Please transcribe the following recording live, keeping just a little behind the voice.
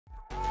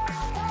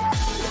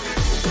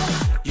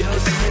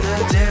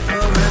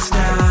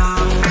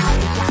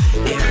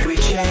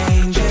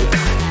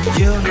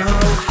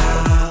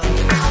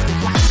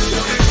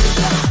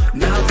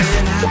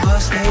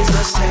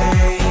the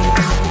same.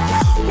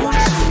 Want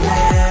to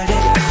let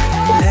it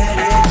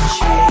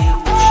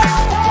change.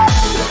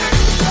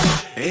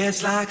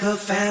 It's like a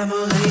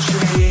family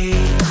tree,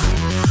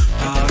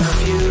 part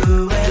of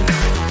you and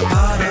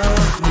part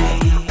of me.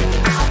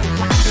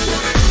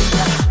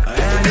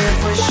 And if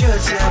we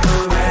should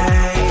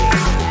separate,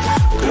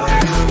 go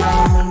your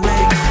own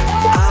way,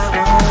 I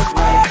won't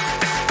wait.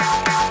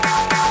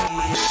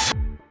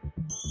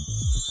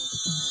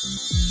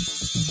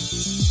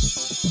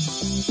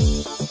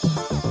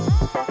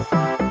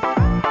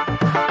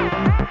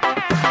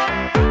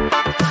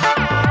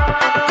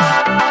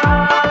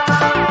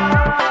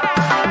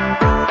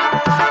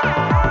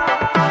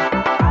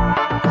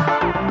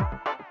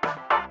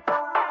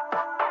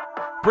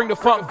 Bring the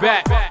funk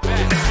back.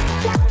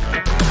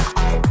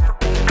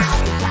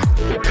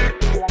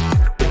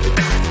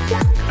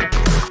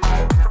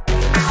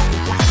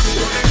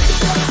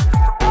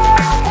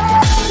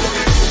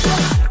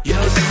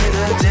 You'll see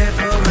the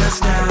difference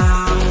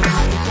now.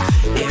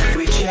 If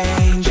we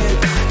change it,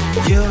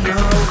 you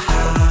know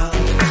how.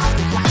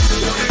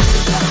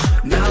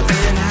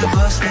 Nothing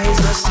ever stays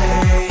the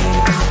same.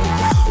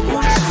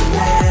 Want to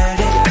let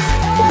it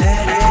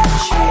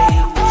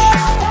change.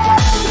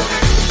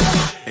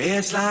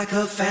 It's like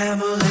a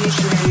family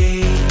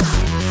tree,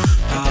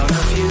 part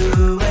of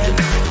you and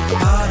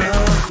part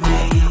of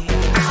me.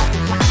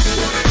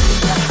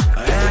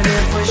 And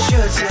if we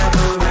should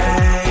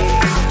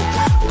separate,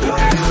 go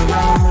your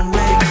own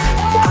way,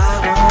 I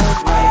won't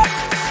wait.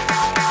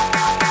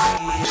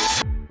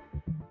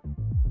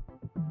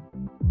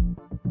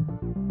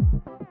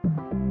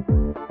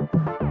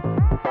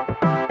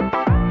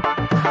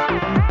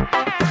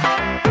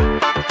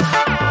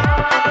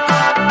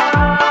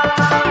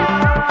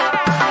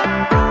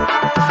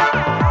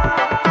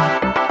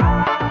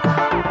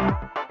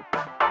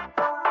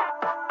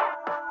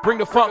 Bring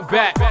the funk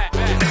back.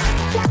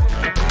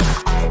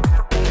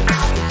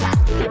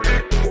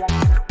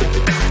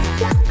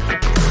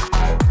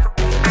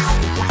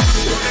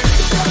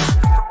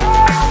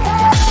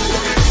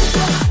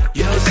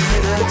 You'll see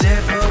the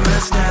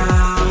difference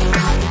now.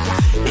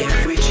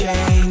 If we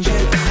change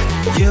it,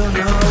 you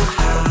know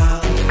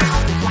how.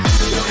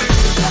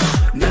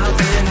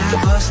 Nothing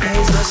ever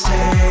stays the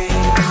same.